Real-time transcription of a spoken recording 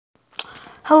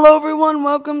Hello everyone,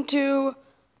 welcome to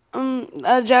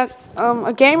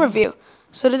a game review.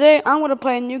 So today I'm gonna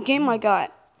play a new game I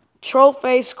got,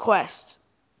 Trollface Quest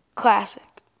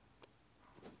Classic.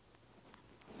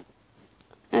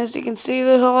 As you can see,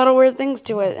 there's a lot of weird things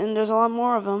to it, and there's a lot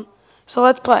more of them. So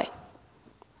let's play.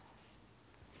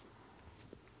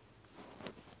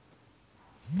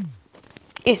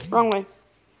 Wrong way.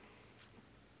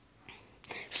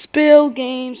 Spill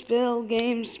games,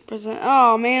 present.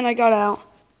 Oh man, I got out.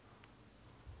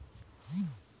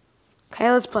 Okay,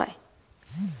 let's play.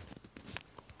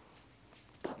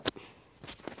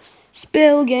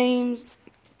 Spill games.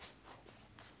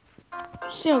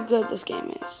 See how good this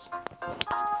game is.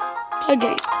 Play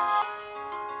game.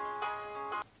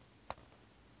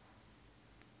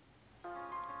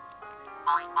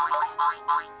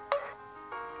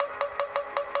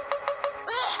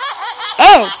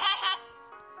 Oh!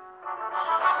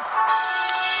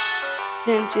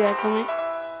 Didn't see that coming.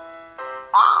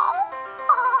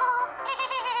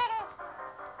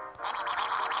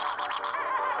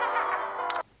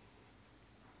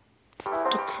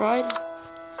 To cry.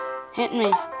 Hit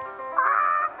me.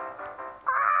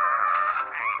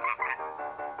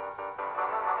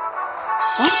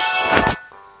 What?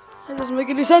 That doesn't make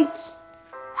any sense.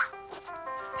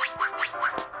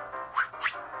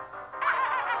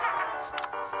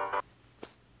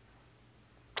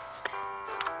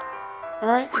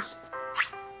 Alright, let's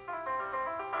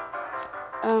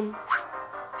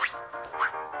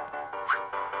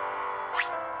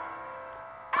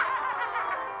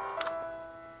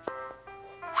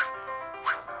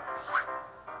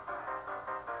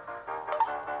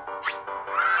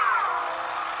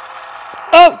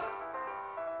Oh!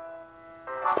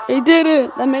 He did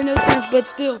it! That made no sense, but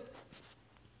still.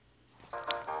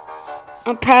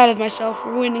 I'm proud of myself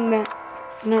for winning that.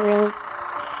 Not really.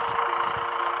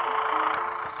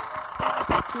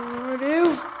 What do I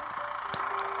do?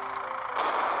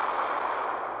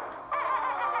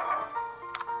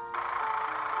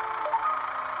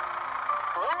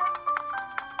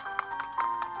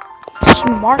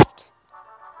 Smart.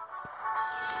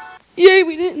 Yay,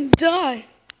 we didn't die.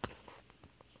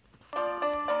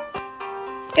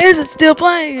 Is it still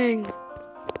playing?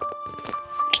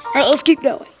 Alright, let's keep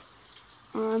going.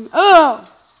 Oh!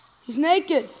 He's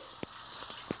naked.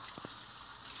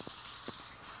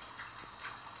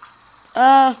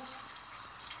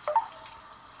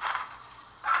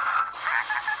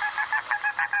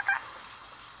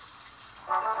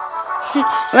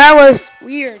 That was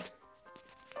weird.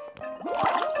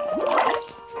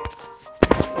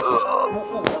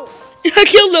 I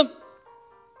killed him.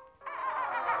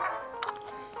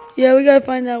 Yeah, we gotta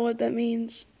find out what that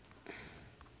means.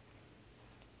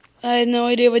 I had no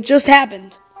idea what just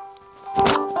happened.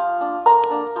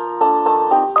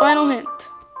 Final hint.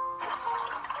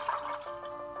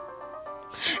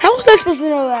 How was I supposed to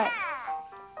know that?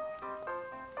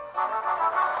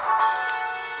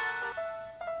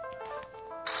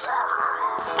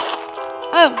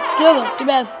 Oh, killed him. Too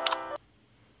bad.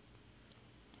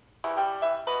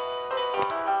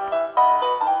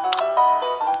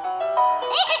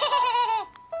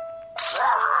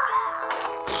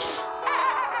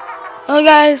 Well,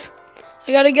 guys,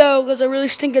 I gotta go because I really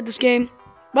stink at this game.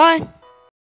 Bye.